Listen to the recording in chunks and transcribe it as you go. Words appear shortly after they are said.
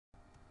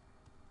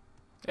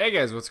Hey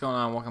guys, what's going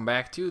on? Welcome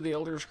back to the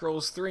Elder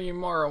Scrolls 3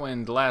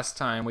 Morrowind. Last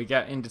time we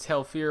got into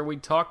Telfir, we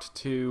talked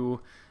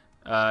to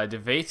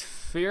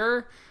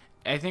Devaithfir,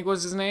 I think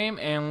was his name,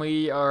 and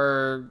we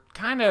are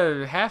kind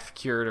of half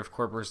cured of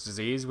Corporus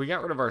disease. We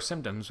got rid of our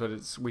symptoms, but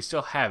we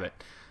still have it.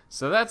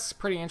 So that's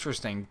pretty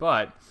interesting,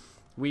 but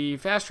we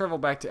fast traveled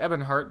back to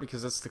Ebonheart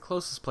because that's the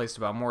closest place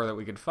to Balmora that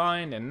we could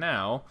find, and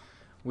now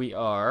we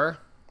are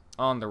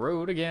on the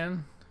road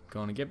again.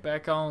 Going to get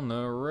back on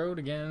the road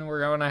again. We're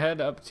going to head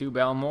up to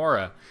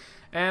Balmora.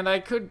 And I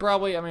could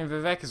probably,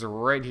 Vivek is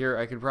right here.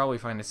 I could probably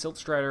find a silt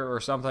strider or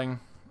something.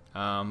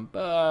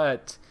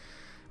 But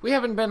we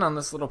haven't been on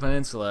this little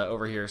peninsula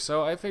over here,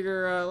 so I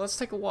figure let's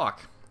take a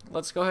walk.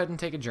 Let's go ahead and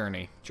take a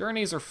journey.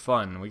 Journeys are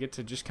fun. We get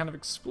to just kind of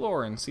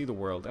explore and see the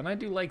world, and I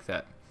do like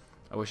that.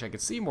 I wish I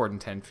could see more than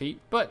 10 feet,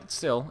 but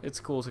still,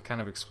 it's cool to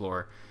kind of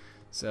explore.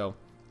 So,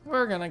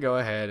 we're going to go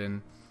ahead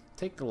and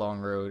take the long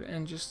road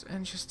and just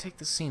take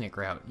the scenic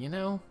route, you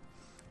know?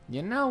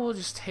 We'll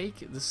just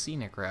take the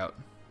scenic route.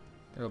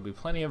 There'll be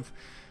plenty of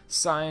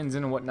signs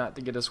and whatnot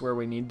to get us where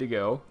we need to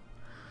go.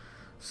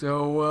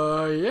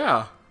 So,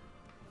 yeah.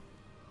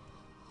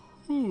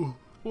 Ooh,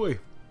 boy.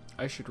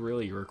 I should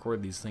really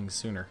record these things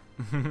sooner.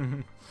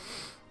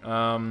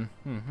 Balmora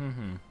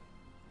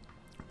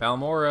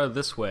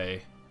this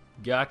way.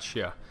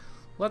 Gotcha.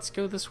 Let's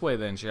go this way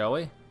then, shall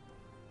we?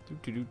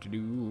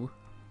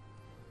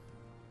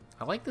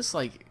 I like this,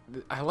 I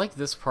like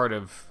this part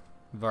of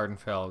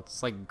Vardenfell.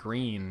 It's like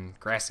green,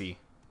 grassy,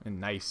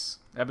 and nice.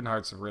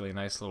 Ebonheart's a really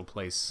nice little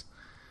place.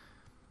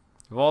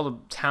 Of all the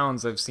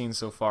towns I've seen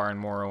so far in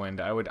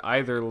Morrowind, I would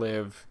either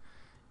live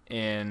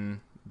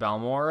in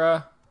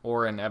Balmora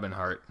or in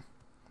Ebonheart.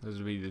 Those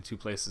would be the two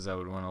places I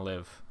would want to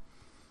live.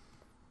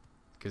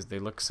 Because they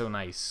look so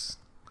nice.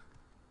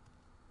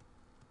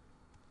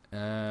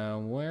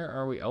 Where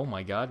are we? Oh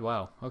my god,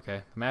 wow.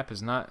 Okay, the map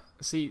is not...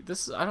 See,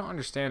 I don't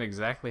understand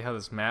exactly how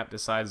this map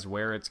decides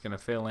where it's going to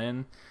fill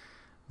in.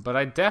 But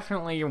I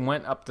definitely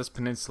went up this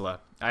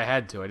peninsula. I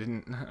had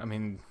to.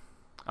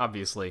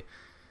 Obviously.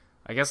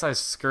 I guess I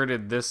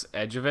skirted this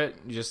edge of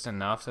it just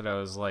enough that I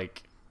was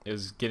like... It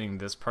was getting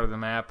this part of the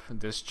map,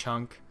 this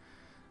chunk,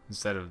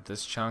 instead of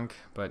this chunk.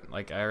 But,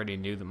 like, I already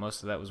knew that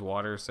most of that was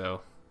water,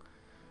 so...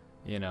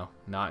 You know,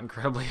 not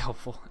incredibly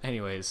helpful.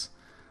 Anyways...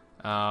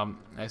 I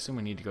assume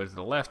we need to go to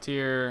the left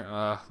here.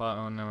 No,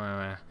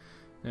 Balmora,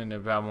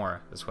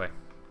 this way.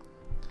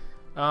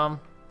 Have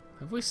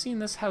we seen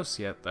this house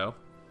yet, though?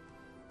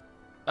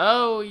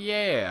 Oh,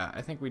 yeah,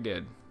 I think we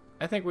did.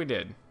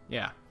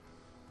 Yeah.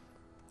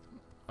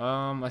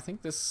 I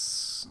think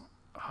this...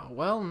 Oh,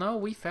 well, no,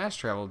 we fast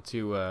traveled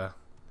to,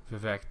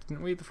 Vivek,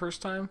 didn't we, the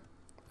first time?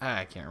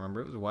 I can't remember,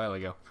 it was a while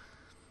ago.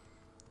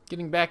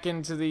 Getting back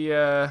into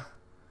the,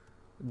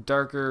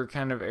 darker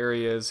kind of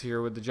areas here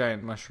with the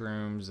giant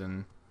mushrooms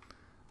and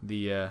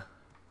the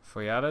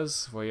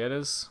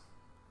Folletas,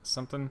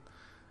 something.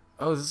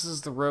 Oh, this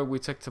is the road we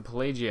took to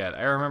Pelagiat.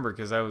 I remember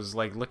because I was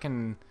like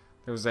looking.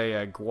 There was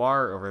a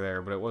guar over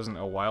there, but it wasn't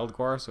a wild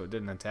guar, so it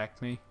didn't attack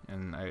me.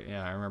 And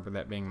I remember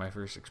that being my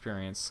first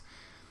experience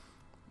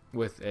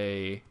with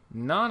a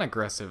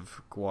non-aggressive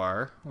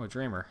guar. Oh, a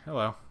dreamer.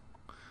 Hello.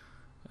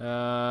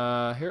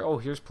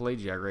 Here's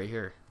Pelagiat right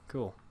here.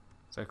 Cool.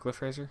 Is that a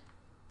cliff racer?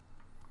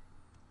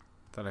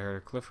 Thought I heard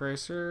a cliff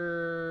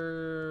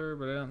racer,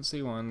 but I don't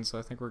see one, so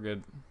I think we're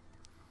good.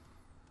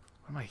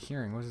 What am I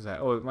hearing? What is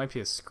that? Oh, it might be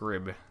a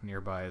scrib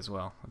nearby as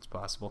well. That's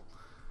possible.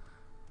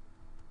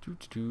 I'm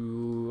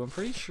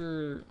pretty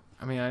sure...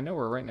 I know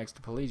we're right next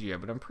to Pelagia,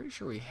 but I'm pretty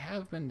sure we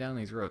have been down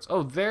these roads.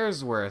 Oh,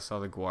 there's where I saw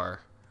the guar.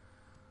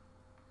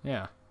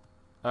 Yeah.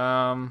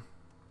 And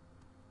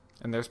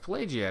there's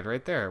Pelagiad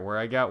right there, where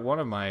I got one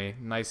of my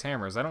nice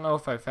hammers. I don't know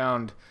if I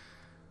found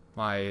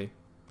my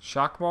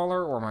shock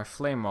mauler or my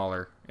flame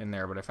mauler in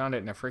there, but I found it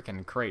in a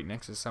freaking crate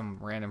next to some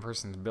random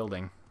person's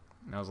building,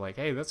 and I was like,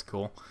 hey, that's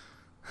cool.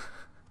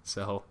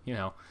 So, you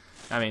know,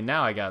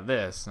 now I got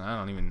this, and I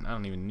don't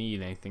even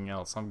need anything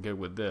else. I'm good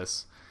with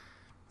this.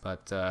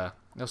 But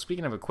now,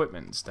 speaking of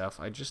equipment and stuff,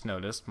 I just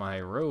noticed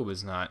my robe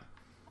is not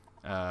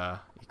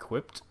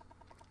equipped.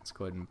 Let's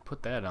go ahead and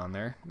put that on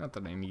there. Not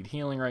that I need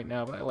healing right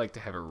now, but I like to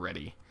have it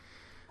ready.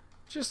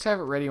 Just have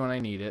it ready when I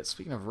need it.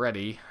 Speaking of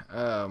ready,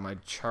 my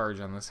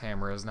charge on this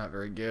hammer is not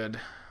very good.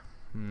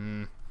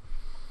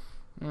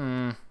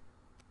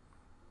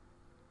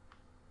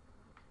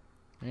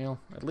 Well,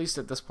 at least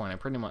at this point, I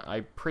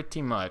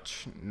pretty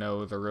much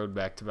know the road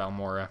back to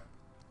Balmora.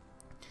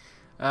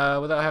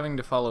 Without having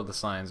to follow the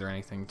signs or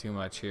anything too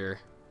much here.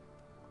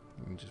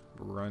 You can just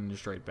run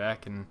straight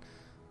back and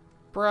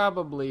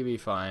probably be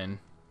fine.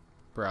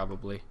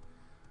 Probably.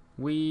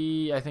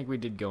 I think we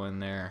did go in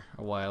there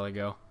a while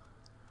ago.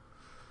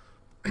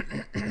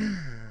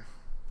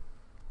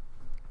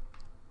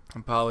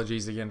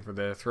 Apologies again for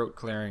the throat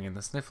clearing and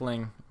the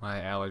sniffling. My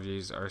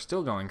allergies are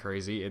still going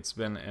crazy. It's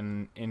been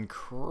an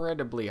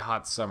incredibly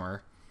hot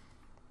summer,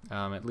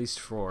 at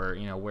least for,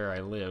 where I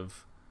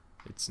live.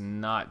 It's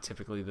not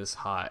typically this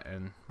hot,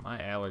 and my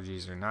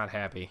allergies are not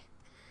happy.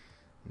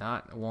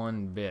 Not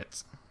one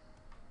bit.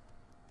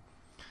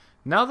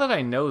 Now that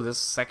I know this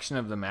section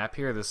of the map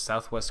here, this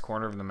southwest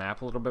corner of the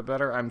map a little bit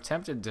better, I'm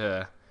tempted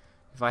to,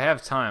 if I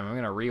have time, I'm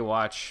gonna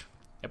rewatch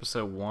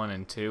episode 1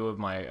 and 2 of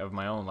my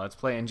own Let's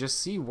Play and just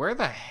see where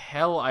the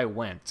hell I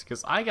went,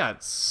 because I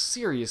got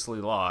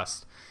seriously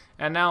lost.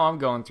 And now I'm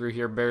going through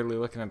here barely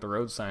looking at the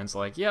road signs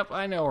like, yep,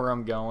 I know where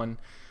I'm going.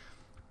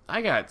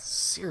 I got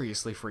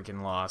seriously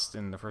freaking lost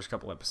in the first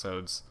couple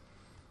episodes.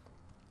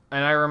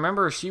 And I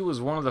remember she was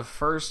one of the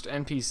first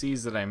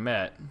NPCs that I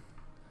met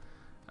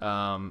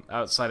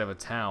outside of a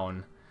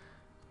town.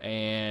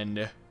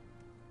 And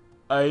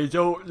I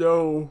don't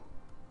know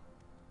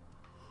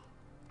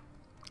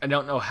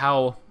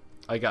how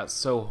I got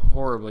so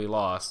horribly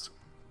lost.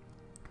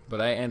 But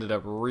I ended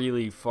up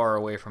really far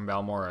away from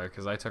Balmora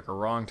because I took a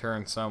wrong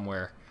turn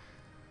somewhere.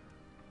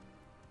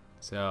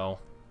 So,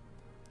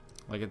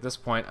 like at this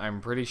point,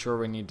 I'm pretty sure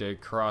we need to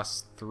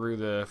cross through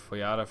the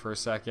Foyata for a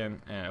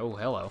second. And oh,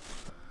 hello.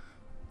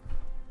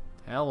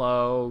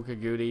 Hello,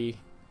 Kagooti.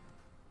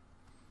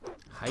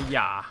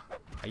 Hiya.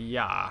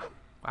 Hiya.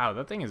 Wow,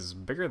 that thing is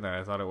bigger than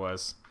I thought it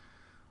was.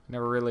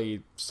 Never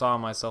really saw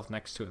myself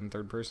next to it in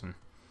third person.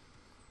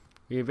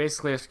 We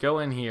basically have to go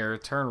in here,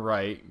 turn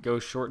right, go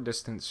short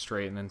distance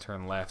straight, and then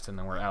turn left, and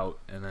then we're out,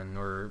 and then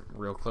we're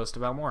real close to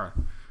Balmora.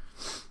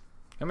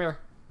 Come here.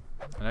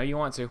 I know you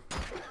want to.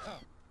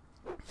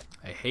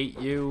 I hate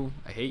you.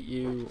 I hate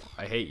you.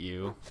 I hate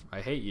you.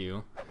 I hate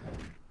you.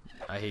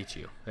 I hate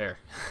you. There.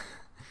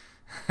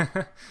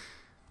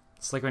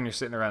 It's like when you're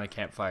sitting around a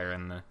campfire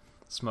and the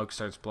smoke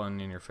starts blowing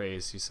in your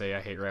face. You say,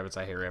 I hate rabbits,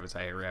 I hate rabbits,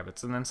 I hate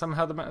rabbits. And then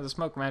somehow the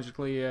smoke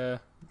magically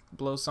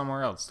blows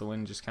somewhere else. The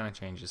wind just kind of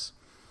changes.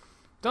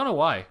 Don't know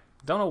why.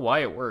 Don't know why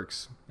it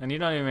works. And you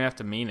don't even have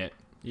to mean it.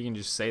 You can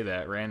just say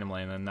that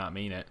randomly and then not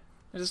mean it.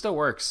 It just still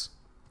works.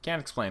 Can't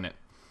explain it.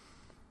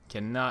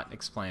 Cannot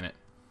explain it.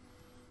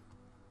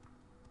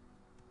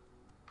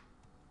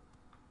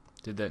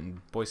 Did that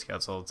in Boy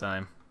Scouts all the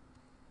time.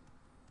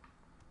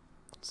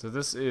 So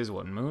this is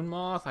what, Moon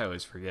Moth? I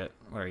always forget.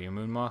 What are you,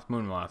 Moon Moth?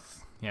 Moon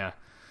Moth. Yeah.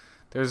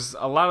 There's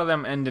a lot of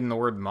them end in the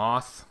word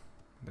moth.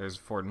 There's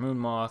Fort Moon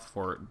Moth,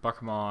 Fort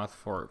Buckamoth,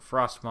 Fort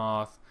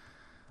Frostmoth.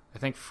 I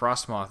think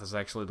Frostmoth is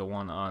actually the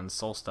one on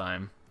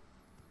Solstheim.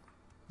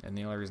 And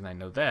the only reason I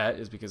know that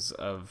is because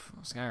of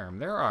Skyrim.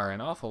 There are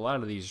an awful lot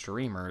of these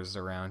dreamers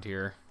around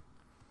here.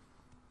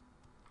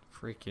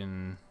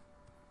 Freaking...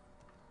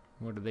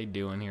 What are they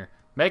doing here?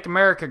 Make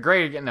America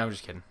great again. No,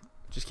 just kidding.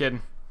 Just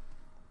kidding.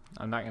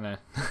 I'm not gonna...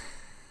 I'm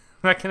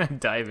not gonna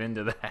dive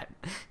into that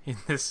in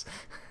this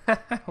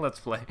Let's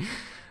Play.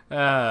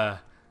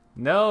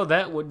 No,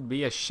 that would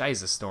be a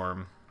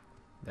Shiza-storm.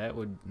 That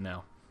would...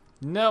 No.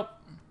 Nope.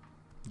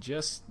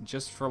 Just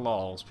for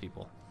lols,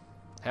 people.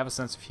 Have a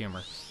sense of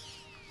humor.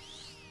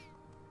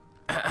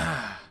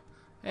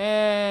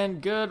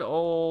 And good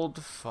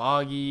old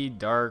foggy,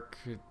 dark,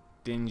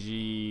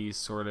 dingy,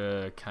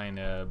 sorta,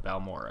 kinda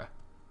Balmora.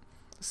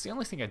 That's the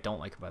only thing I don't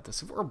like about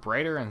this. If it were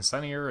brighter and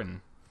sunnier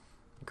and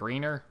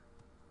greener,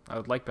 I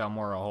would like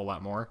Balmora a whole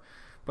lot more.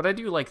 But I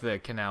do like the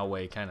Canal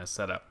Way kind of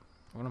setup.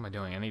 What am I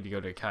doing? I need to go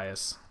to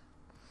Caius.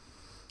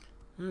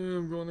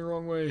 I'm going the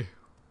wrong way.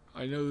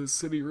 I know this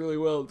city really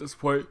well at this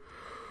point.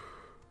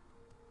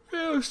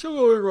 Yeah, I'm still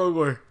going the wrong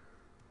way.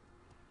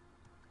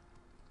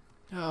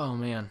 Oh,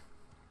 man.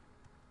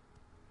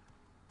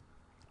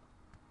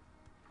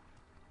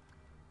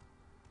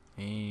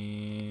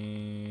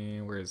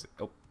 And where is it?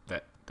 Oh,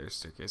 there's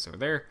staircase over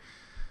there.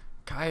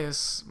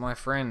 Caius, my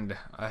friend,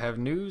 I have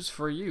news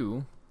for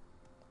you.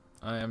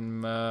 I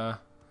am,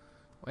 well,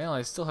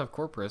 I still have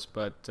Corpus,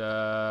 but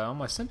all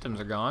my symptoms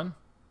are gone.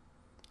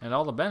 And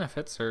all the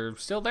benefits are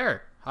still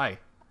there. Hi.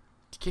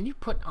 Can you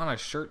put on a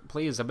shirt,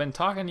 please? I've been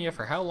talking to you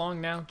for how long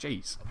now?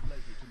 Jeez.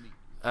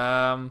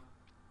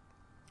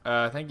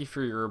 Thank you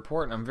for your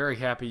report. I'm very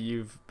happy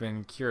you've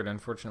been cured.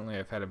 Unfortunately,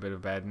 I've had a bit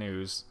of bad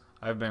news.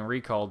 I've been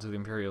recalled to the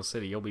Imperial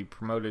City. You'll be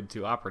promoted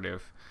to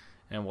operative,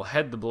 and will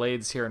head the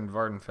blades here in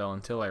Vardenfell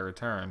until I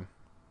return.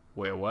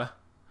 Wait, what?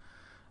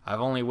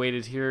 I've only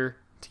waited here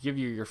to give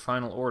you your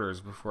final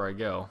orders before I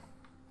go.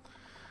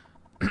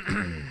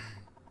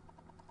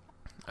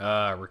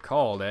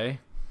 Recalled, eh?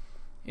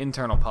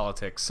 Internal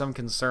politics. Some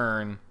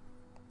concern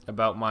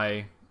about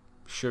my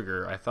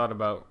sugar. I thought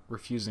about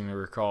refusing the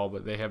recall,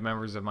 but they have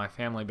members of my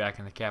family back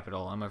in the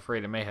capital. I'm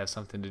afraid it may have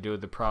something to do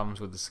with the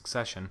problems with the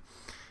succession.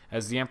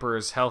 As the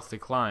Emperor's health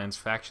declines,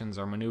 factions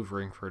are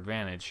maneuvering for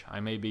advantage. I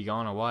may be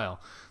gone a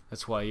while.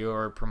 That's why you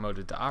are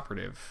promoted to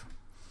operative.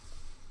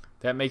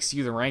 That makes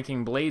you the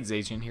ranking Blades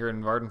agent here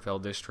in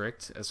Vardenfell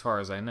District, as far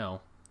as I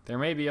know. There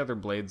may be other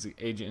Blades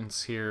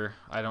agents here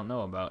I don't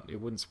know about. It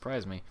wouldn't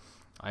surprise me.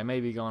 I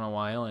may be gone a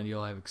while, and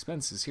you'll have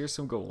expenses. Here's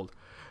some gold.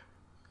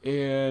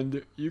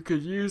 And you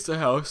could use the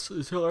house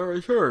until I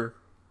return.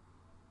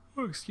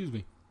 Oh, excuse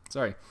me.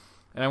 Sorry.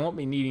 And I won't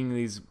be needing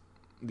these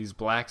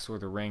blacks or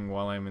the ring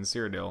while I'm in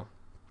Cyrodiil.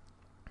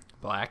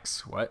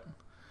 Blacks? What?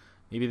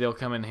 Maybe they'll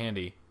come in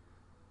handy.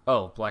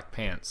 Oh, black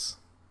pants.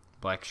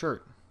 Black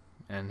shirt.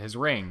 And his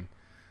ring.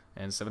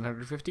 And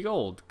 750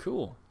 gold.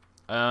 Cool.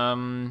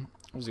 What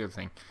was the other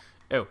thing?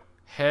 Oh,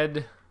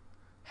 head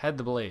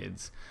the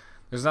blades.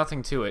 There's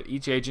nothing to it.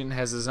 Each agent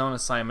has his own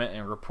assignment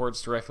and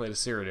reports directly to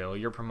Cyrodiil.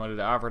 You're promoted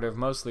to operative,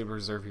 mostly to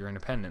preserve your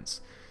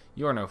independence.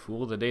 You are no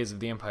fool. The days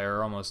of the Empire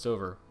are almost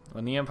over.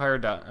 When the Emperor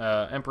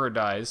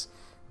dies,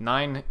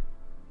 9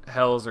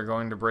 hells are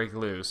going to break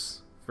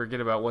loose. Forget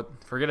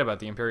about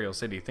the Imperial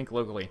City. Think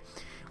locally.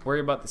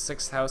 Worry about the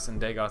 6th house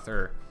and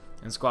Dagoth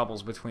and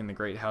squabbles between the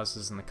great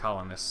houses and the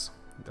colonists.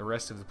 The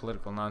rest of the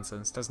political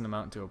nonsense doesn't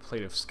amount to a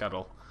plate of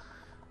scuttle.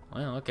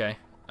 Well, okay.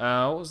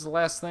 What was the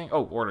last thing?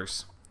 Oh,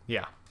 orders.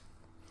 Yeah.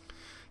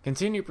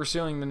 Continue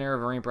pursuing the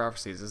Nerevarine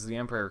prophecies as the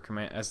Emperor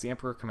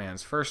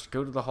commands. First,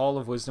 go to the Hall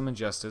of Wisdom and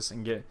Justice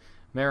and get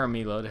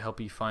Maramilo to help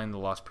you find the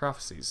lost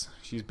prophecies.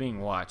 She's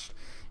being watched.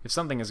 If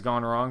something has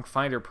gone wrong,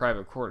 find her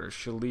private quarters.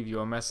 She'll leave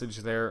you a message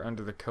there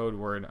under the code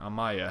word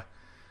Amaya.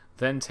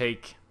 Then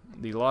take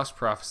the lost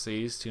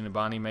prophecies to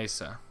Nabani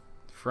Mesa.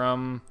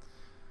 From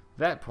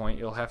that point,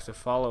 you'll have to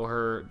follow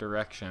her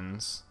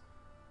directions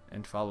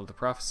and follow the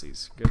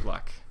prophecies. Good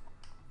luck.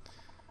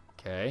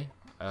 Okay.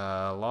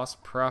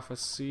 Lost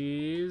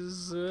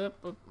prophecies.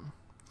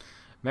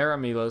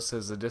 Maramilo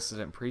says the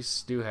dissident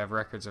priests do have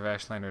records of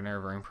Ashlander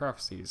Nerevarine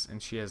prophecies,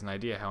 and she has an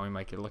idea how we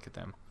might get a look at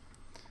them.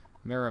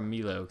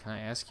 Maramilo, can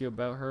I ask you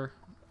about her?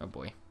 Oh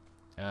boy.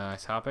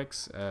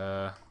 Topics.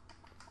 Maramilo.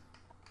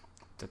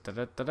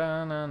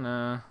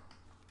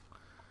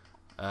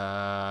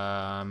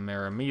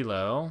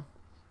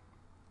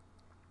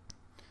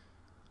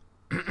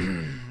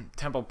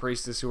 Temple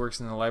priestess who works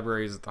in the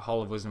libraries at the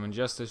Hall of Wisdom and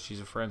Justice.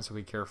 She's a friend, so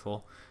be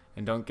careful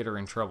and don't get her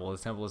in trouble. The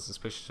temple is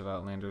suspicious of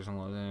Outlanders and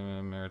what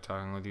they're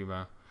talking with you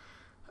about.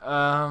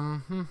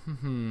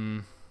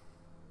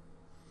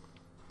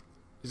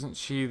 Isn't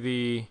she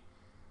the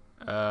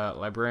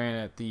librarian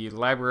at the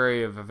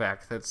Library of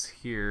Vivek? That's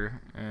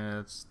here.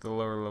 It's the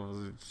lower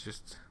levels.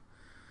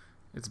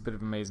 It's a bit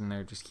of a maze in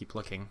there. Just keep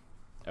looking.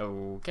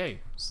 Okay,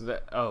 so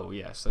that. Oh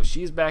yeah, so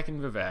she's back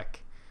in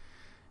Vivek,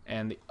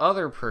 and the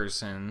other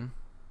person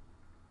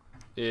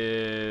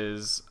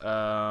is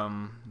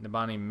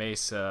Nabani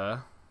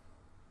Mesa.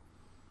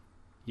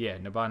 Yeah,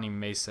 Nabani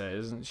Mesa.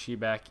 Isn't she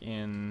back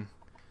in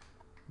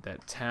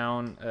that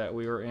town that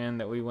we were in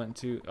that we went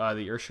to?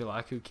 The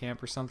Urshulaku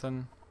camp or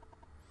something?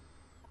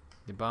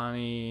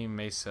 Nabani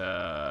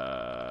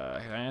Mesa.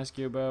 Can I ask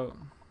you about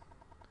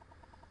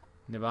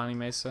Nabani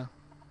Mesa?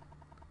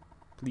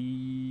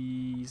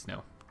 Please?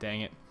 No.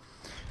 Dang it.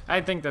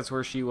 I think that's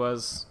where she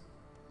was.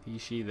 He,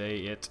 she, they,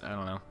 it. I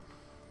don't know.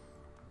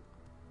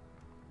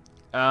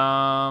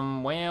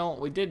 Well,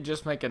 we did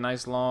just make a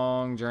nice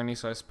long journey,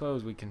 so I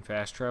suppose we can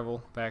fast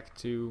travel back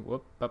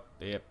to,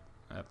 yep,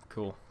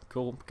 cool,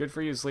 good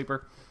for you,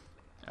 Sleeper.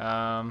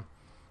 How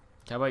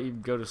about you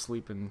go to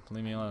sleep and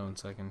leave me alone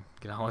so I can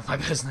get on with my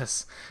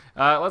business.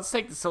 Let's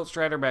take the Silt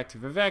Strider back to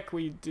Vivek.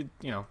 We did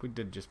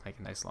just make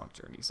a nice long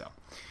journey, so.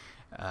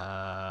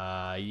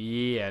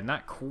 Yeah,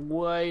 not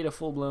quite a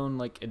full-blown,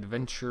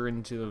 adventure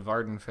into the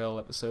Vardenfell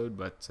episode,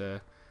 but,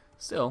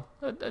 still,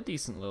 a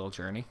decent little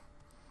journey.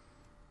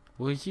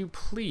 Will you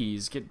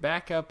please get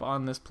back up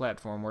on this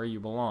platform where you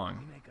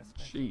belong?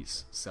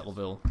 Jeez,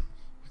 Selville.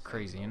 You're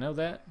crazy, you know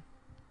that?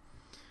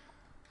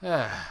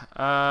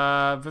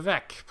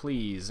 Vivek,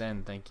 please,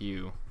 and thank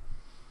you.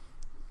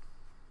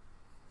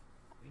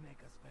 We make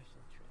a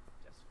special trip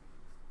just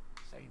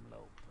for you. Same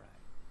low price.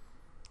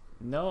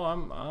 No,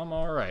 I'm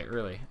alright,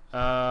 really.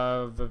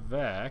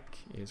 Vivek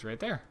is right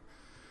there.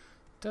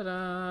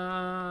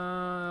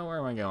 Ta-da! Where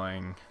am I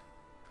going?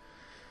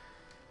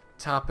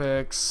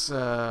 Topics,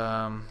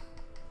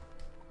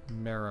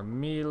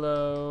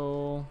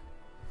 Maramilo,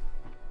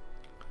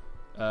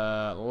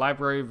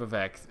 Library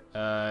Vivek,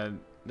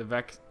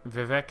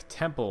 Vivek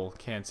Temple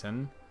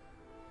Canton,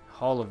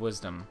 Hall of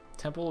Wisdom.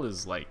 Temple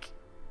is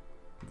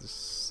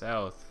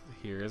south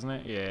here, isn't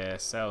it? Yeah,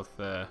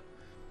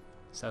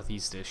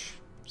 southeast-ish,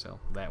 so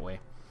that way.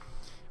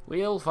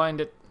 We'll find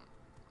it.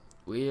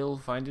 We'll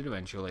find it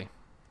eventually.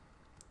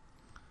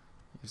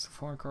 Here's the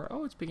foreign car.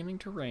 Oh, it's beginning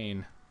to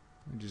rain.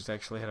 We just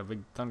actually had a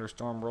big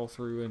thunderstorm roll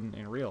through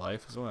in real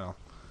life as well.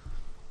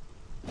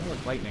 Oh,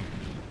 look, lightning.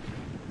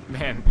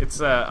 Man, it's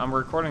I'm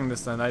recording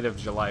this the night of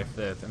July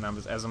 5th, and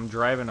as I'm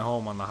driving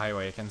home on the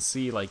highway, I can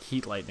see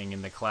heat lightning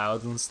in the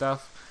clouds and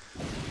stuff.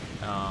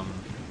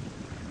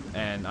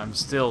 And I'm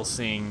still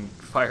seeing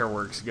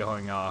fireworks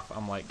going off.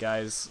 I'm like,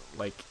 guys,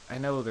 I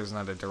know there's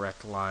not a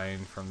direct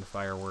line from the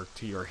firework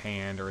to your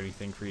hand or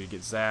anything for you to get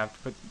zapped,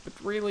 but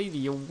really, do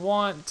you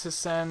want to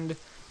send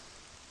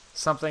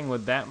something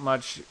with that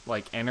much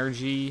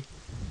energy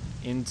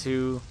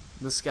into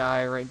the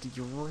sky, right? Did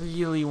you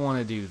really want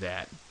to do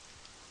that?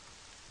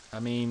 I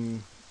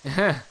mean,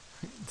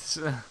 it's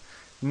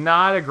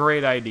not a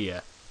great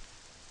idea.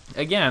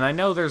 Again, I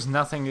know there's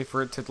nothing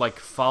for it to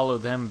follow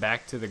them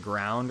back to the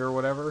ground or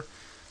whatever,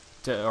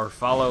 or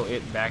follow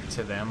it back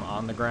to them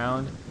on the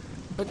ground.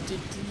 But do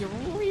you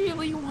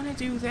really want to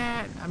do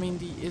that? I mean,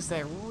 is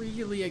that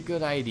really a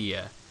good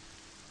idea?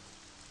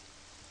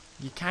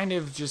 You kind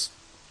of just,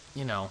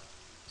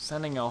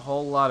 sending a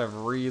whole lot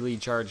of really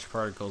charged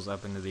particles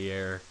up into the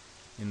air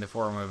in the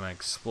form of an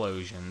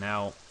explosion.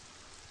 Now,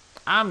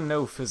 I'm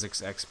no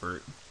physics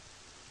expert,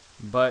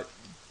 But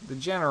the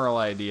general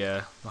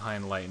idea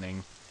behind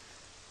lightning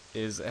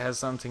is it has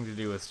something to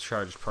do with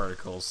charged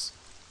particles.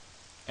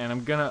 And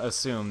I'm gonna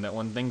assume that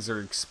when things are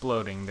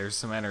exploding, there's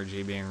some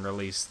energy being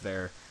released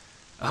there.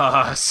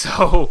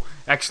 So,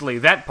 actually,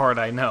 that part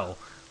I know.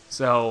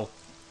 So,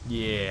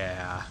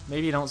 yeah.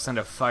 Maybe don't send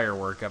a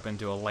firework up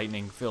into a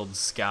lightning-filled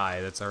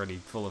sky that's already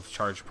full of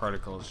charged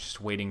particles,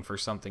 just waiting for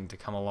something to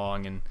come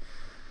along and,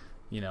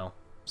 you know,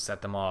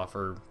 set them off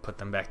or put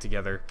them back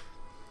together.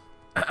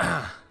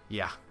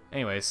 Yeah.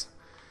 Anyways.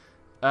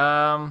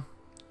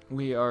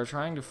 We are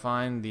trying to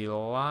find the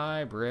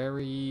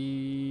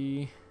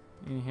library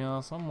in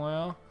here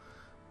somewhere.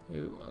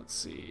 Ooh, let's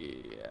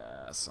see.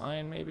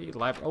 Sign maybe?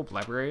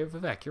 Library of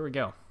Vivek. Here we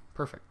go.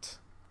 Perfect.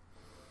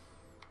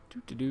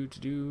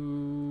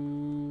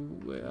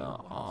 Where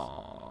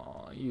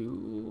are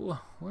you?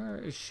 Where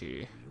is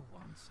she?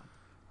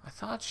 I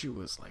thought she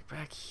was like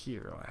back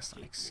here last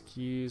time.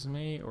 Excuse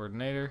me,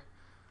 Ordinator.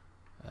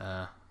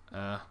 Where'd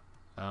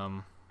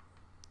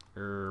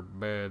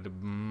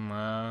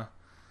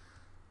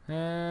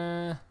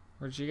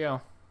she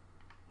go?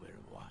 We're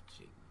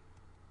watching.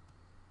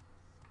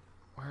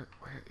 Where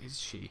is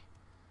she?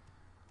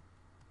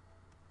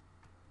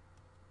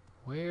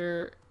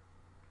 Where?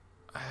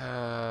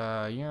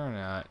 You're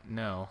not.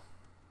 No.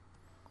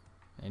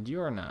 And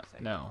you are not.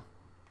 No.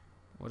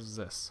 What is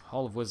this?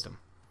 Hall of Wisdom.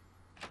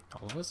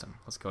 Hall of Wisdom.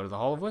 Let's go to the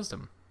Hall of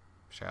Wisdom,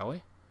 shall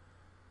we?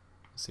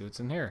 Let's see what's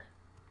in here.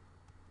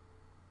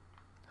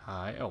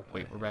 Hi. Oh,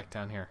 wait, we're back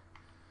down here.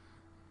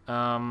 Go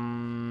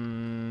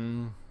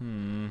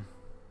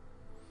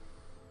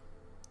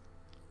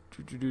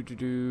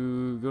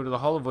to the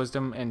Hall of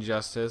Wisdom and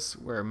Justice,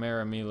 where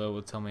Maramilo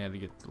will tell me how to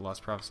get the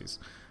Lost Prophecies.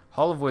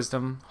 Hall of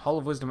Wisdom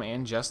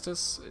and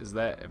Justice? Is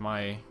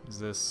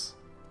this,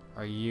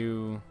 are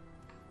you,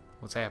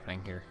 what's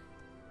happening here?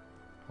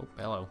 Oh,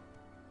 hello.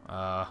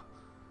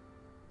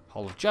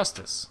 Hall of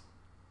Justice.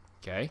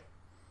 Okay.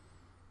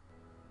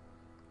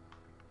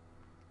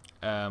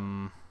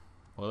 Well,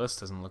 this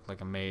doesn't look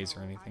like a maze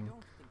or anything.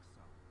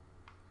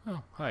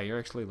 Oh, hi, you're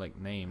actually, like,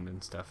 named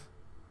and stuff.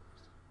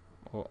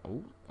 Oh,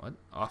 what?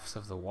 Office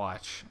of the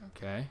Watch.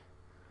 Okay.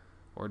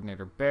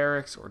 Ordinator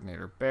Barracks.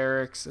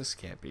 This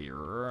can't be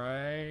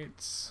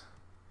right.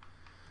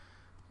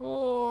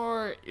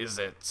 Or is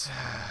it?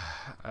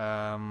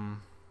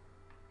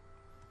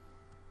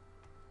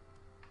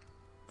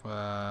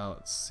 Well,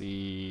 let's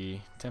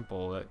see.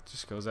 Temple, that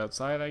just goes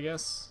outside, I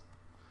guess.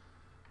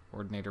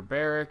 Ordinator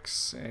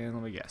Barracks, and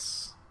let me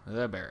guess.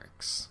 The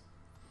Barracks.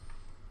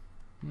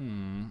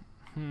 Hall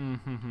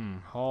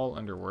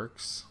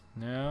Underworks.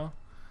 No.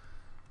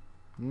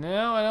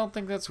 No, I don't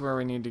think that's where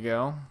we need to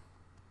go.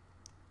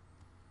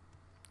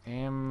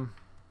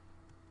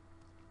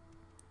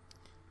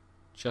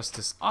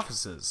 Justice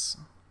Offices.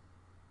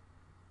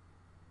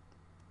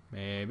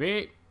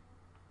 Maybe.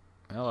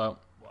 Hello.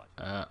 Why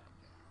have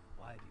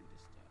you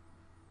disturbed?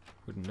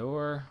 Wooden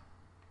door.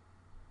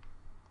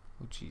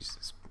 Oh, jeez,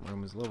 this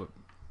room is a little bit...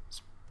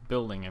 This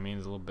building, I mean,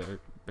 is a little bit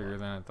bigger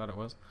than I thought it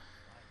was.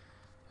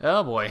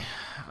 Oh, boy.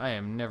 I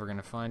am never going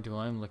to find who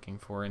I'm looking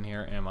for in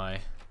here, am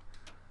I?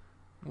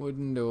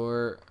 Wooden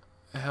door.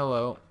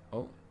 Hello.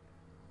 Oh.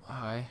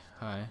 Hi.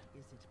 Hi.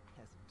 Is it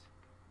pleasant?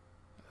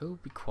 Oh,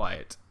 be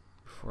quiet,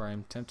 before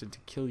I'm tempted to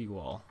kill you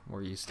all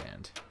where you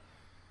stand.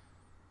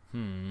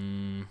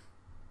 We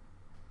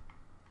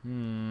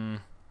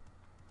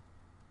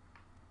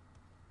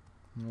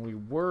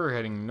were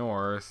heading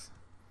north.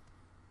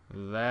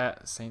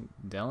 That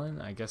St.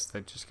 Dellen? I guess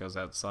that just goes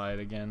outside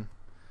again.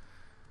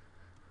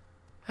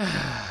 Let's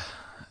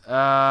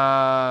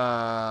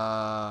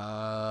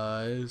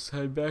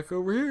head back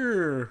over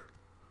here.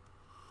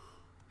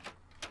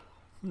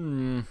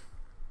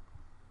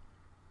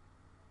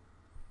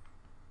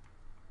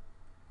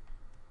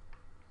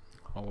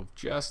 Hall of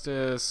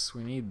Justice.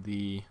 We need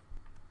the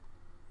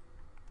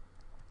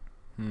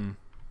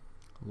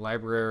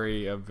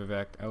Library of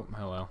Vivek. Oh,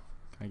 hello.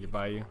 Can I get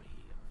by you?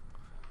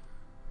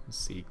 Let's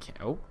see.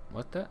 Oh,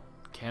 what the?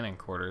 Cannon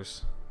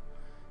quarters.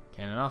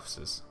 Cannon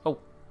offices. Oh,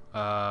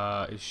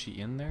 is she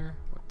in there?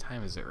 What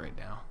time is it right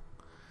now?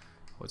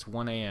 Oh, it's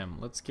 1 a.m.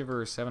 Let's give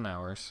her 7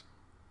 hours.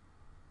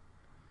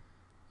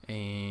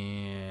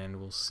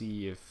 And we'll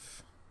see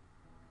if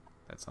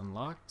that's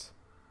unlocked.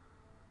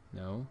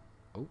 No.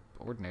 Oh,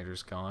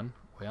 Ordinator's gone.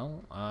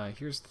 Well,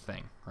 here's the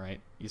thing,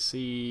 right? You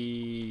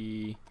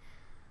see,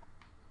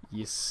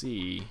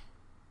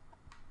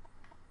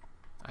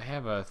 I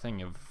have a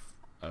thing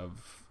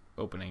of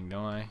opening,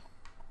 don't I?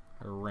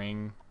 A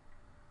ring.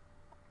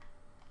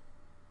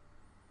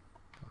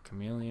 Oh,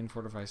 chameleon,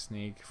 fortify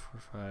sneak,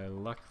 fortify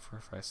luck,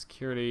 fortify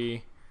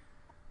security.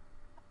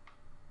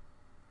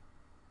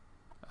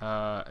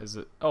 Is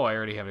it? Oh, I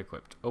already have it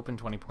equipped. Open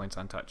 20 points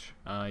on touch.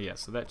 Yeah,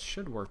 so that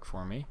should work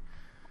for me.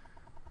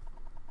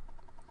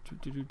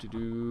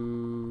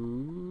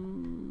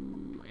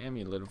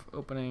 Amulet of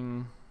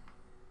opening.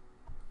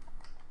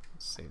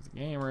 Let's save the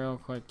game real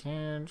quick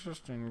here,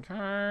 just in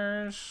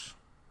case.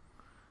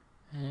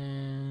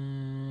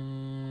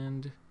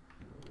 And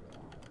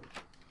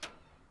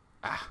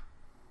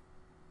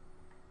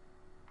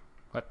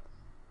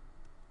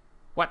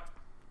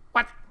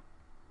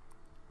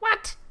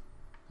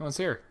No one's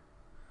here.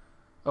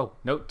 Oh,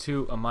 note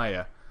to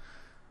Amaya.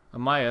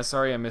 Amaya,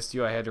 sorry I missed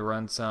you. I had to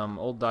run some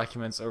old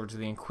documents over to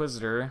the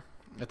Inquisitor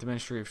at the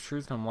Ministry of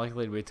Truth, and I'm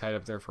likely to be tied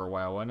up there for a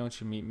while. Why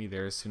don't you meet me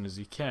there as soon as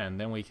you can?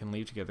 Then we can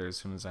leave together as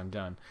soon as I'm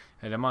done.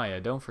 And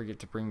Amaya, don't forget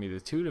to bring me the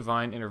 2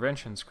 Divine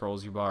Intervention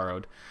Scrolls you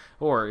borrowed.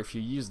 Or, if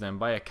you use them,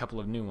 buy a couple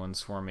of new ones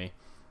for me.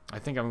 I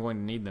think I'm going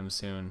to need them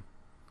soon.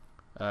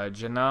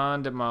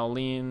 Janand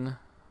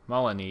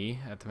Malani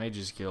at the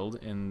Mages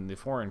Guild in the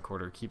Foreign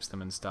Quarter keeps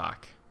them in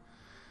stock.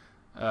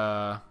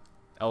 Alvela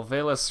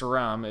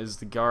Saram is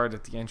the guard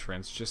at the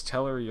entrance. Just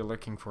tell her you're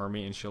looking for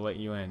me and she'll let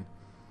you in.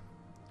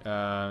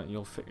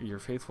 Your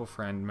faithful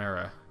friend,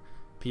 Mara.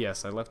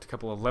 P.S. I left a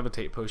couple of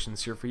levitate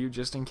potions here for you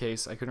just in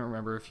case. I couldn't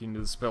remember if you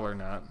knew the spell or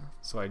not,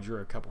 so I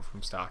drew a couple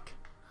from stock.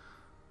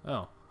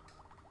 Oh.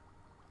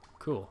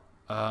 Cool.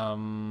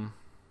 Alright,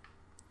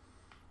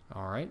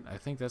 I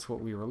think that's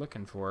what we were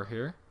looking for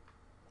here.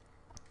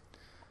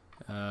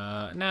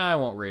 Nah, I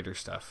won't raid her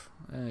stuff.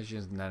 She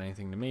hasn't done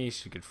anything to me.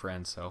 She's a good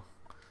friend, so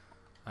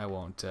I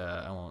won't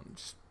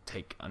just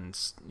take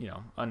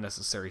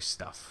unnecessary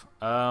stuff.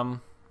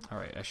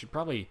 Alright, I should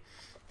probably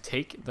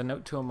take the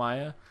note to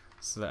Amaya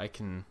so that I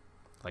can,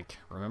 like,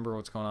 remember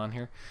what's going on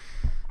here.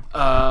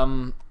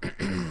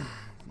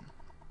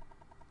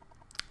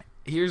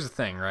 Here's the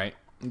thing, right?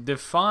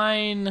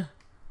 Define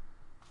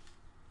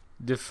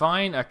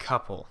a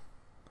couple.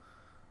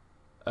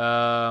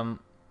 The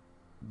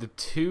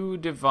 2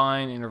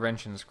 Divine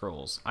Intervention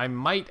Scrolls. I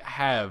might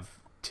have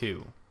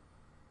 2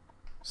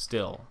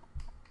 still.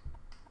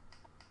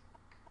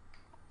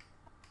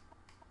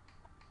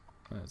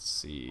 Let's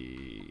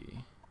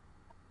see.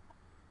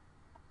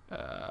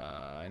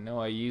 I know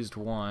I used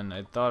 1.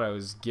 I thought I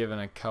was given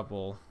a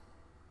couple.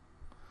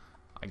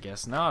 I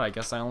guess not. I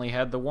guess I only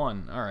had the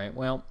 1. Alright,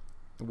 well,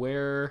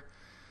 where...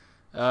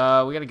 we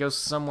gotta go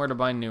somewhere to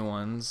buy new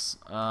ones.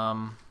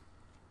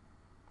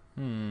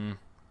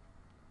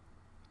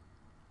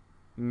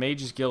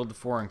 Mages Guild, the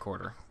Foreign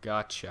Quarter.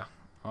 Gotcha.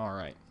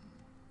 Alright.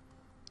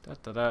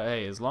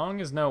 Hey, as long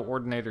as no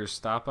ordinators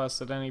stop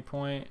us at any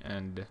point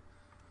and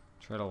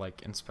try to,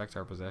 like, inspect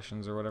our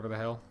possessions or whatever the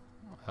hell,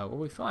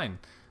 we'll be fine.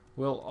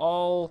 We'll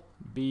all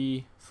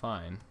be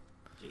fine.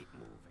 Keep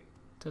moving.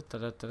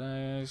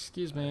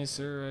 Excuse me,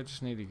 sir. I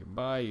just need to get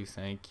by you.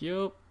 Thank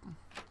you.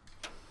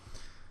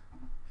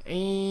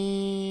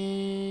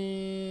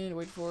 And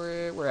wait for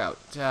it. We're out.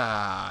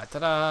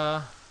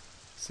 Ta-da.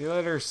 See you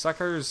later,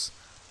 suckers.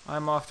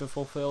 I'm off to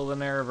fulfill the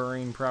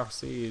Nerevarine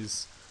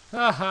prophecies.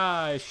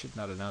 Haha, I should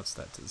not announce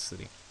that to the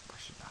city. I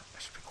should not. I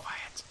should be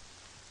quiet.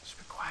 I should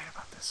be quiet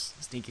about this.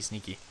 Sneaky,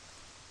 sneaky.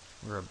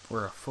 We're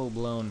a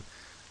full-blown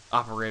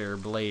operator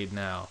blade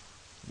now.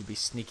 You'd be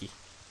sneaky.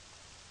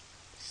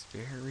 It's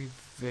very,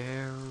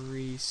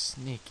 very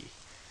sneaky.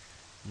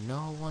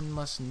 No one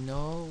must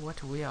know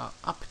what we are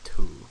up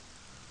to.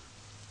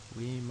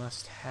 We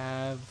must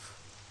have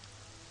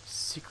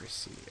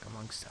secrecy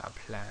amongst our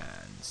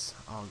plans.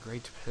 Our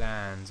great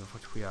plans of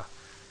what we are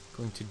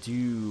going to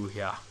do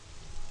here.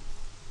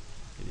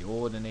 The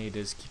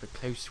Ordinators keep a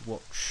close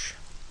watch.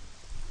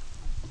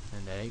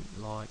 And they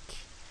don't like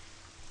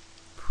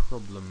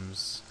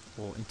problems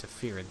or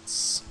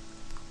interference.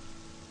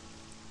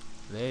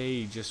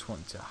 They just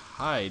want to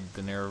hide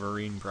the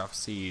Nerevarine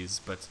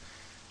prophecies, but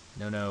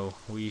no,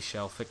 we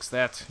shall fix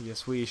that.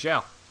 Yes, we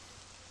shall.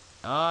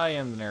 I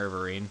am the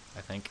Nerevarine,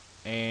 I think,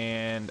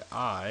 and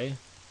I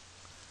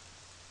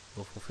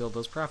will fulfill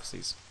those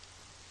prophecies.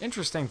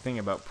 Interesting thing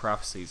about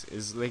prophecies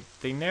is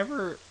they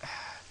never...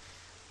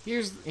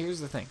 Here's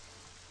the thing.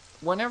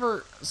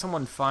 Whenever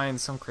someone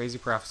finds some crazy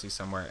prophecy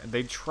somewhere,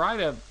 they try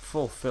to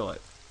fulfill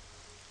it.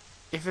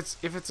 If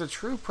it's a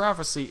true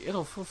prophecy,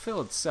 it'll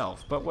fulfill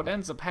itself. But what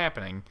ends up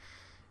happening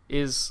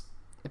is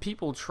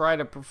people try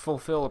to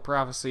fulfill a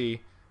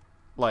prophecy,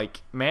 like,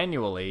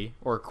 manually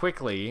or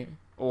quickly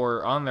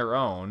or on their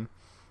own,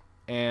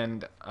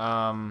 and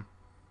what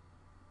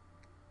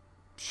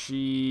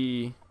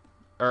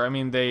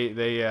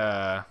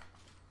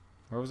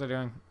was I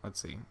doing? Let's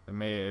see. The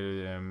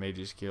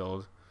Mages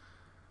Guild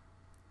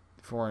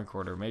Foreign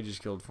Quarter. Mages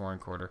Guild Foreign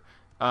Quarter.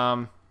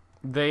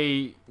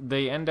 They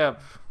end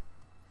up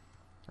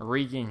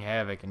wreaking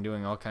havoc and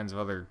doing all kinds of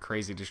other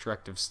crazy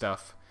destructive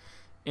stuff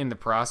in the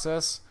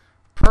process.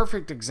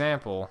 Perfect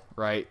example,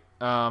 right?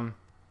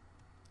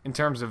 In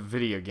terms of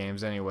video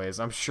games anyways.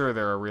 I'm sure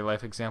there are real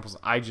life examples.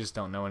 I just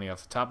don't know any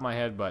off the top of my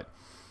head, but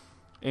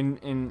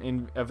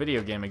in a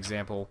video game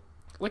example,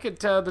 look at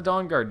the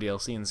Dawnguard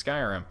DLC in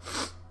Skyrim.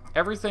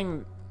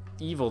 Everything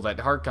evil that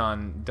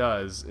Harkon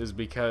does is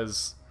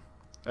because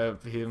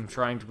of him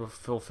trying to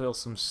fulfill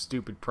some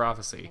stupid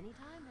prophecy.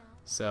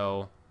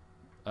 So,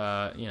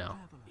 world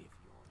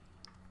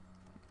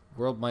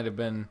might have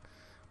been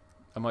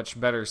a much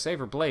better,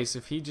 safer place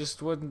if he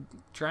just wasn't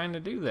trying to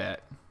do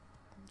that.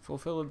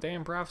 Fulfill a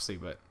damn prophecy,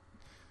 but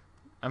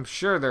I'm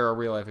sure there are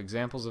real life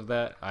examples of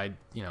that. I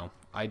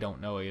don't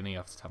know any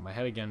off the top of my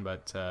head again,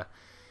 but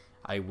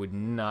I would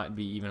not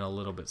be even a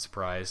little bit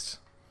surprised.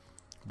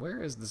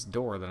 Where is this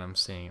door that I'm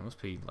seeing? It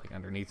must be like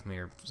underneath me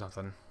or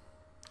something.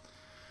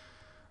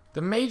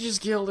 The Mages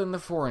Guild in the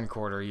Foreign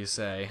Quarter, you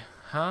say?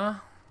 Huh?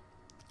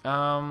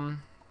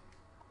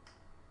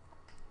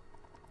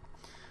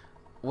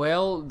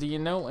 Well, do you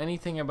know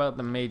anything about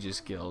the Mages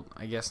Guild?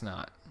 I guess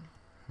not.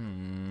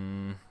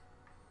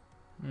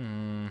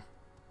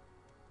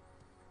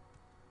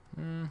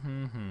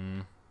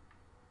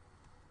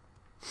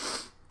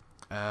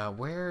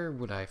 Where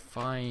would I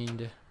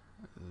find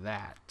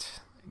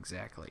that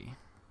exactly?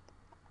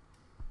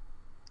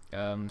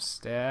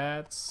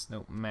 Stats.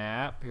 Nope.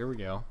 Map. Here we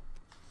go.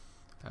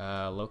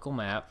 Local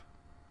map.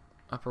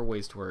 Upper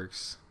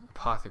Wasteworks.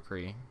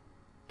 Apothecary.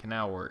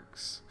 Canal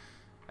Works.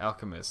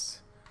 Alchemist.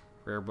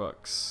 Rare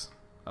books.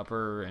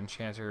 Upper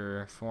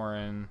Enchanter.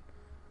 Foreign.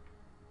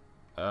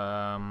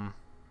 Corner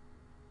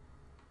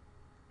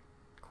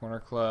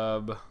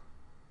Club.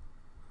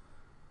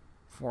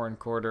 Foreign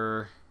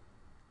Quarter.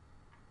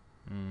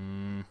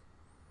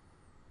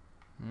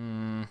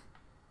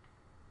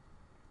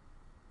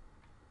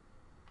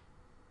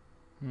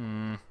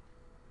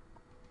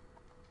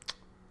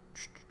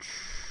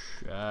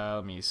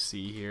 Let me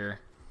see here.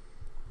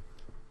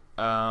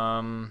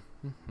 Why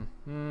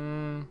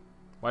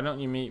don't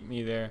you meet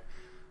me there?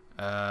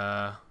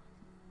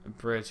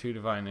 Two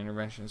Divine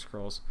Intervention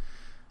Scrolls.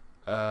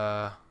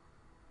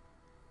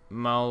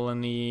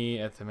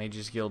 Malini at the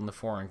Mages Guild in the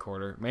Foreign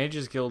Quarter.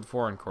 Mages Guild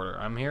Foreign Quarter.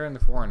 I'm here in the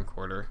Foreign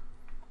Quarter.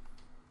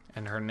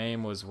 And her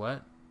name was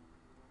what?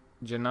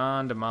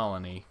 Janan de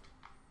Malini.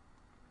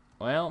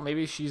 Well,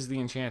 maybe she's the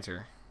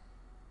enchanter.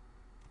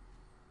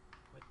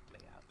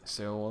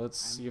 So let's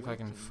see if I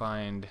can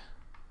find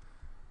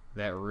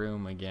that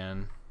room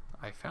again.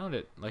 I found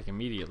it like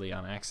immediately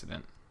on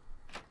accident.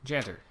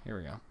 Enchanter, here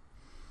we go.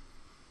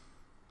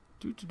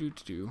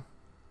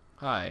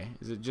 Hi,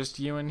 is it just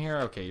you in here?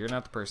 Okay, you're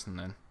not the person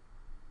then.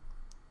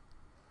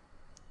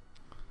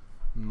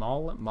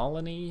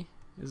 Malini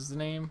is the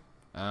name.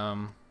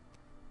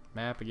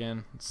 Map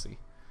again. Let's see.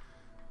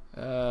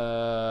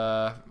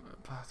 Apothecary.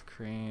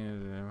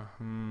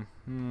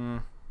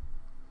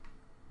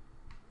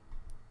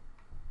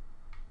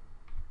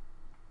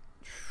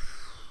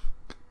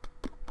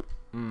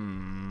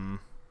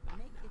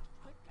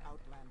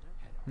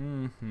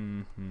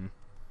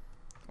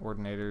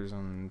 Ordinators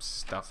and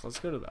stuff. Let's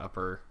go to the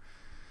upper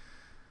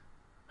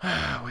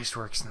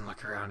Wasteworks and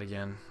look around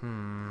again.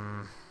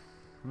 I'm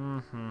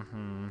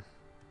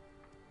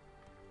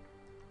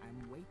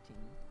waiting.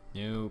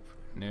 Nope.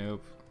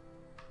 Nope.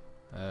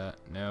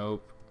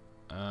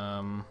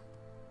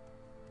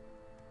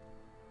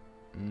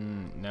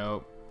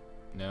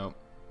 Nope.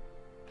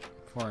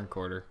 Foreign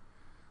Quarter.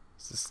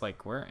 It's just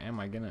like, where am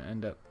I gonna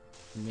end up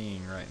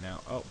being right now?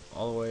 Oh,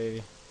 all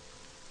the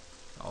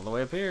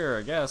way up here,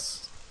 I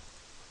guess.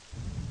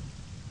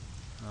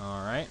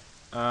 Alright.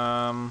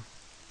 Oh,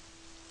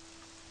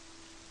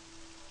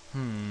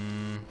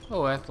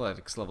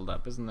 athletics leveled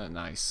up. Isn't that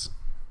nice?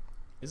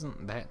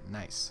 Isn't that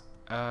nice?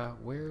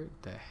 Where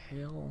the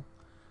hell am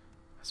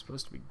I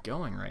supposed to be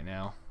going right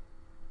now?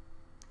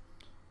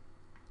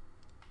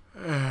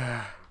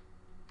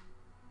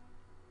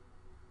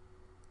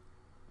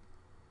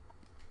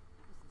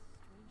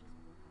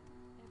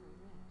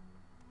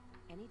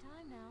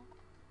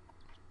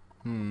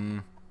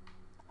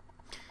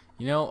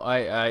 You know,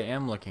 I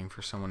am looking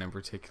for someone in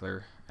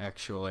particular,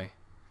 actually.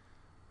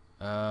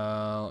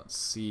 Let's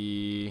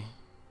see.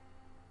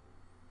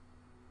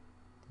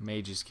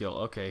 Mages Guild.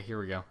 Okay, here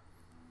we go.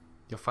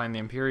 You'll find the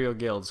Imperial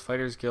Guilds,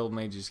 Fighters Guild,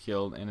 Mages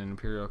Guild, and an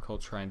Imperial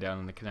Cult Shrine down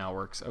in the Canal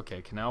Works.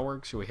 Okay, Canal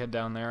Works. Should we head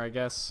down there, I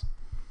guess?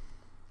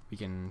 We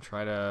can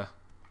try to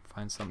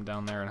find something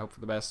down there and hope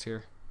for the best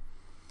here.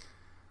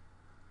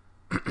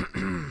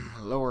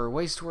 Lower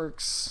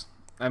Wasteworks.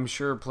 I'm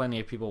sure plenty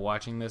of people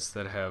watching this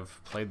that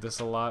have played this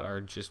a lot are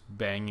just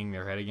banging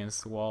their head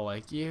against the wall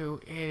like, you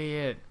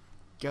idiot,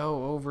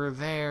 go over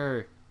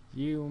there,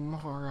 you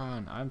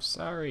moron. I'm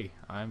sorry.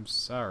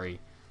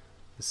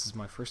 This is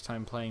my first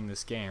time playing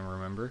this game,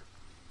 remember?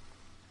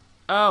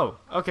 Oh,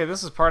 okay,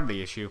 this is part of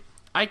the issue.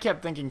 I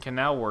kept thinking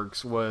Canal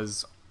Works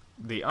was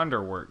the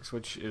Underworks,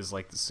 which is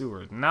like the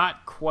sewer.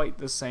 Not quite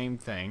the same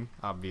thing,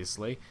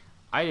 obviously.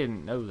 I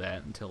didn't know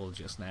that until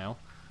just now.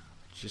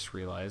 Just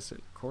realized it,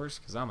 of course,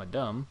 because I'm a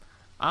dumb.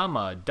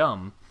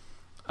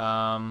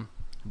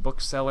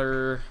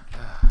 Bookseller.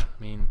 I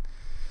mean,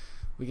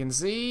 we can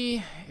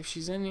see if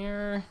she's in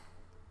here.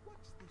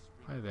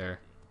 Hi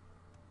there.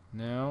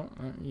 No,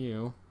 not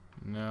you.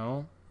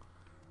 No.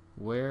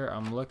 Where?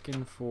 I'm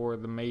looking for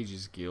the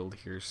Mages Guild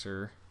here,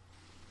 sir.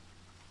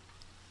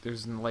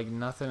 There's like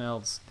nothing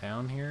else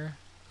down here,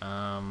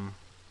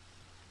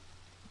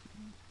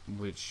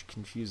 which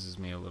confuses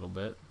me a little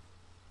bit.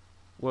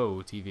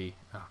 Whoa, TV.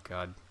 Oh,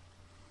 God.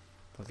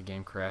 Thought the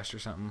game crashed or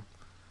something.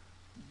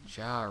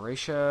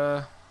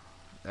 Jarisha.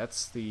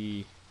 That's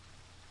not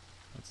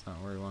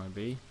where we want to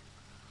be.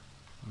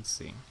 Let's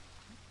see.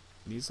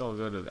 These all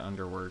go to the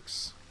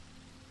Underworks.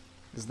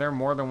 Is there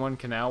more than one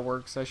Canal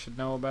Works I should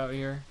know about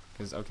here?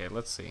 Because, okay,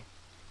 let's see.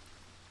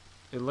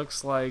 It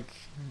looks like...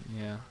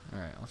 Yeah,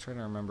 alright. I'll try to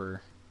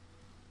remember...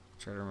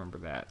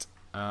 that.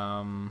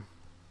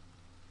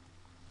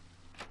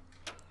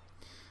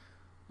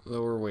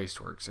 Lower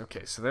Wasteworks.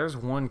 Okay, so there's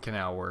one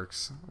canal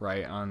works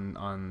right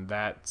on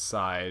that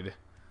side.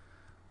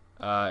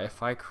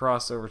 If I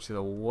cross over to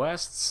the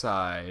west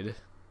side,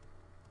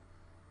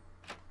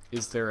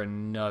 is there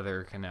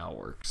another canal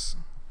works?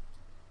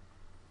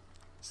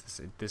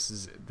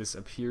 This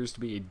appears to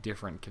be a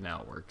different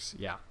canal works.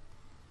 Yeah,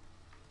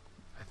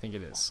 I think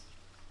it is.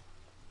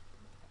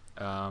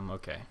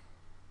 Okay.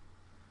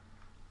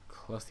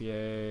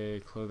 Clothier.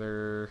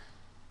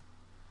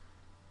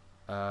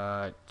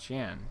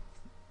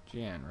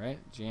 Jan, right?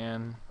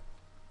 Jan.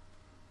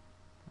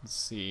 Let's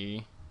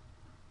see.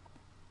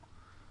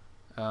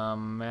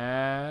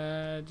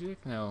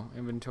 Magic? No.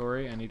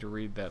 Inventory. I need to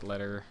read that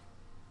letter.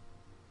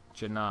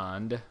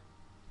 Janand.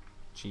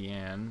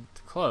 Gian.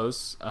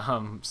 Close.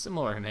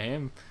 Similar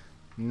name.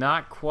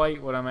 Not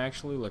quite what I'm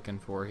actually looking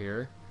for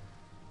here.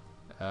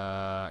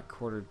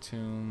 Quarter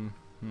tomb.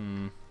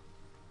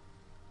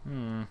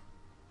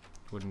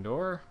 Wooden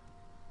door.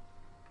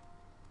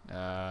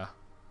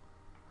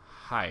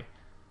 Hi.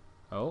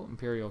 Oh,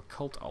 Imperial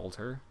Cult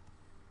Altar.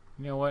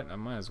 You know what? I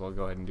might as well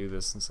go ahead and do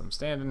this since I'm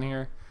standing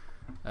here.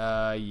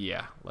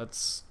 Yeah.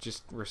 Let's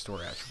just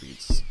restore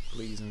attributes,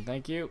 please and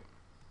thank you.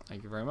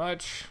 Thank you very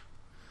much.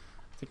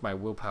 I think my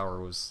willpower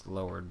was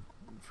lowered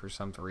for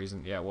some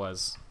reason. Yeah, it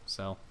was.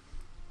 So,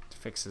 it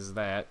fixes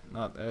that.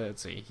 Not that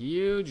it's a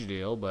huge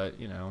deal, but,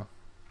 you know.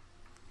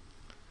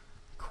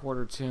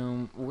 Quarter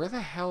tomb. Where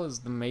the hell is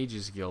the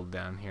Mages Guild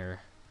down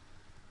here?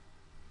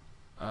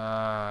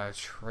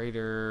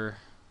 Trader.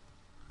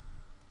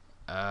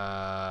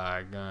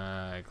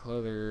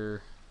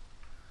 Clothier.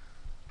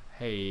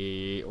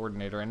 Hey,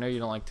 Ordinator, I know you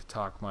don't like to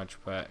talk much,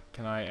 but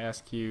can I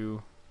ask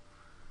you,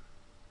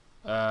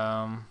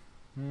 hey,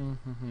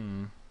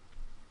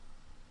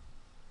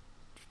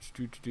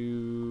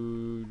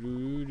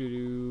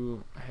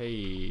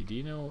 do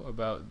you know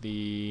about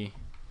the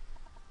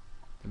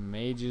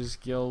Mages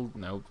Guild?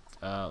 Nope.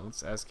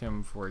 Let's ask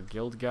him for a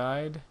guild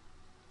guide.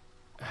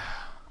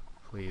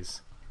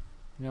 Please.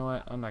 You know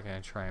what? I'm not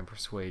going to try and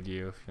persuade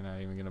you if you're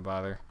not even going to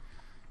bother.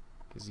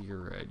 Because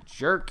you're a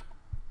jerk.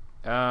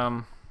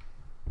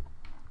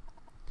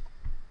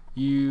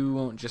 You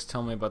won't just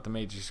tell me about the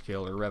Mages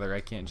Guild, or rather, I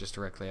can't just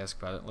directly ask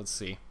about it. Let's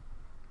see.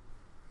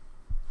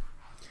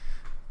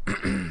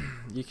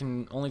 You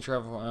can only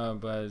travel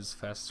by as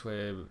fastest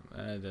way.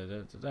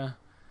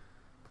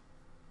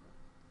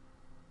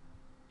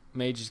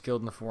 Mages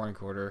Guild in the Foreign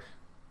Quarter.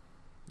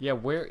 Yeah,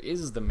 where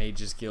is the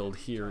Mages Guild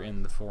here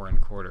in the Foreign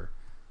Quarter?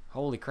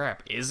 Holy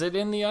crap. Is it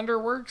in the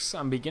Underworks?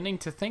 I'm beginning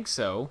to think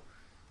so.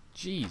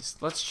 Jeez.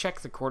 Let's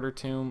check the Quarter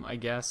Tomb, I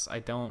guess. I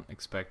don't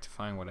expect to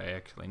find what I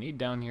actually need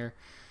down here.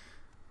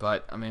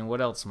 But, I mean,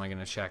 what else am I going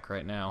to check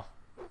right now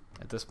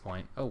at this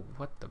point? Oh,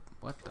 what the?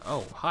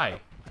 Oh,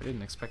 hi. I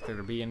didn't expect there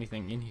to be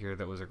anything in here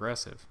that was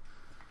aggressive.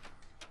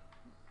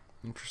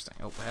 Interesting.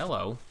 Oh,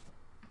 hello.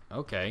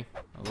 Okay.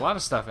 A lot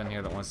of stuff in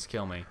here that wants to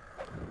kill me.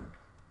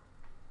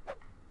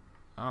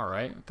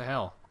 Alright, what the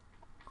hell?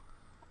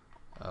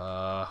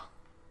 Huh.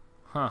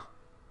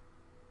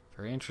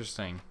 Very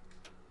interesting.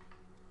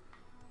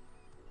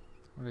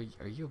 What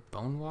are you a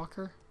bone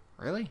walker?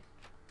 Really?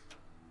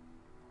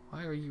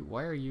 Why are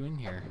you in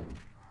here?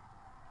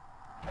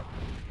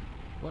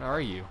 What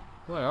are you?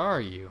 What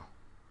are you?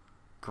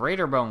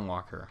 Greater bone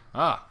walker.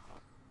 Ah.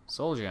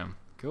 Soul gem.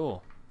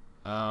 Cool.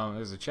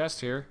 There's a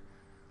chest here.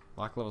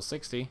 Lock level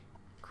 60.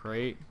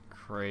 Crate.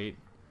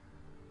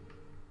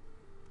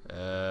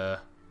 The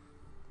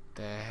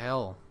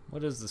hell?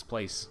 What is this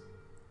place?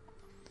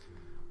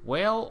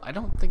 Well, I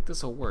don't think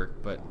this will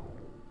work, but...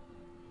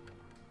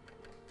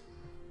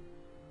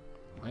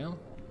 Well...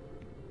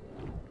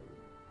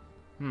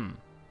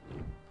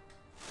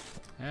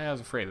 I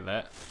was afraid of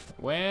that.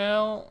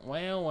 Well.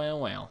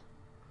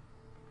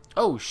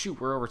 Oh,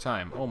 shoot, we're over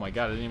time. Oh my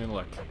god, I didn't even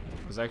look.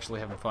 I was actually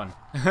having fun.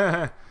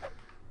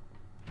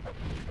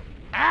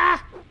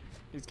 Ah!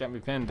 He's got me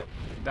pinned.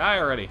 Die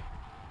already.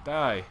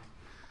 Die.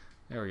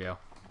 There we go.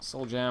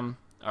 Soul gem.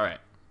 Alright.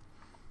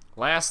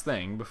 Last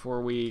thing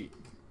before we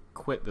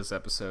quit this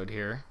episode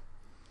here.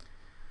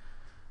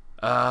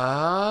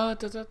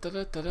 Alright,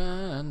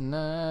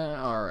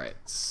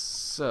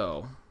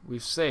 so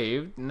we've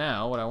saved.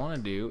 Now what I want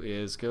to do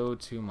is go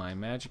to my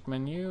magic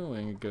menu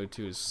and go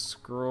to a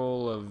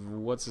scroll of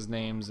what's his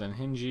name's and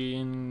Hingy,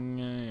 and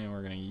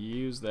we're going to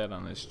use that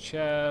on this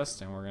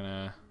chest, and we're going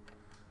to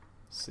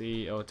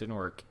see. Oh, it didn't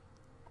work.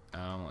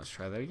 Let's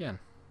try that again.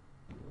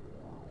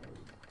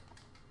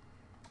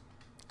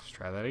 Let's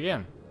try that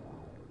again.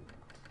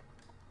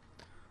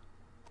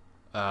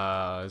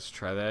 Let's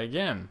try that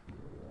again.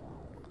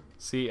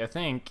 See, I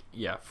think,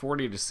 yeah,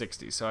 40 to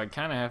 60. So I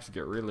kind of have to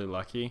get really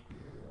lucky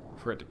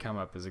for it to come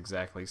up as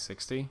exactly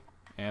 60.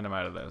 And I'm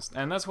out of those.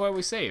 And that's why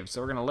we saved. So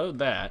we're going to load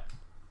that.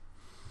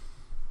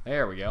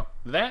 There we go.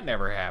 That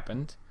never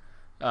happened.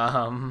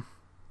 Man,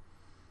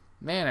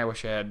 I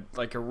wish I had,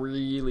 like, a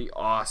really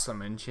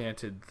awesome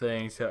enchanted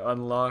thing to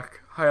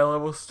unlock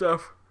high-level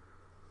stuff.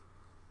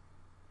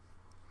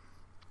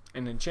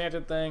 An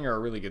enchanted thing or a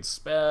really good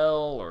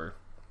spell or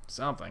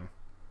something.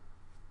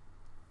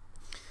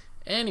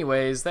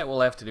 Anyways, that will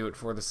have to do it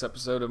for this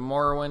episode of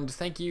Morrowind.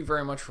 Thank you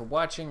very much for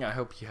watching. I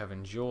hope you have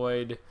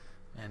enjoyed.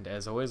 And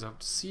as always, I hope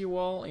to see you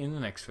all in the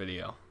next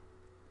video.